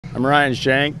I'm Ryan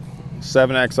Shank,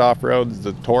 7X Off-Road is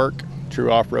the torque,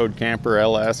 true off-road camper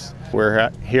LS.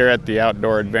 We're here at the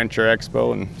Outdoor Adventure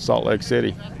Expo in Salt Lake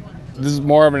City. This is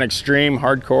more of an extreme,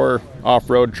 hardcore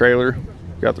off-road trailer.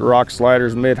 Got the rock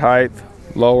sliders mid-height,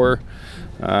 lower.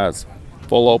 It's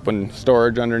full open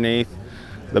storage underneath.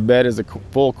 The bed is a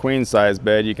full queen-size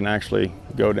bed. You can actually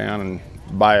go down and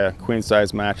buy a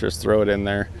queen-size mattress, throw it in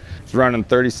there. It's running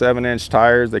 37-inch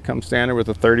tires. They come standard with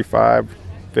a 35,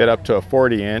 fit up to a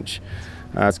 40-inch.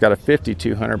 It's got a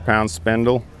 5,200-pound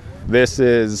spindle. This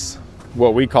is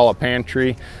what we call a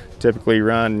pantry. Typically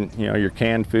run, your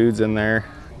canned foods in there.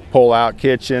 Pull-out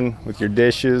kitchen with your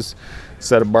dishes.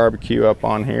 Set a barbecue up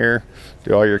on here.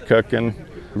 Do all your cooking.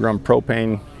 We run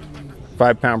propane,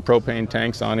 5-pound propane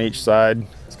tanks on each side.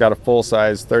 It's got a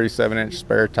full-size 37-inch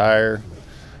spare tire.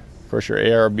 Of course, your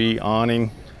ARB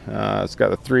awning. It's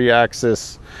got a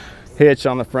 3-axis hitch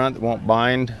on the front that won't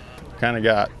bind. Kind of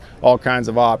got all kinds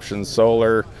of options.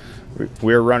 Solar.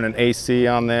 We're running AC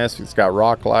on this. It's got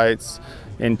rock lights,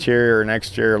 interior and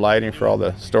exterior lighting for all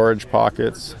the storage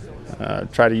pockets.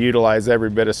 Try to utilize every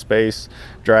bit of space.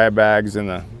 Dry bags in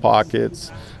the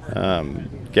pockets,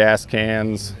 gas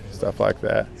cans, stuff like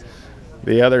that.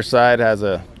 The other side has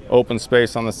a open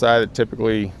space on the side that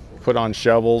typically put on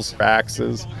shovels,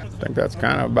 axes. I think that's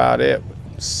kind of about it.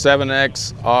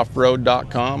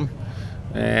 7xoffroad.com,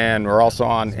 and we're also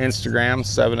on Instagram,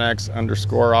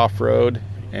 7x_offroad,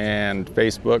 and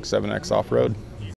Facebook, 7x Offroad.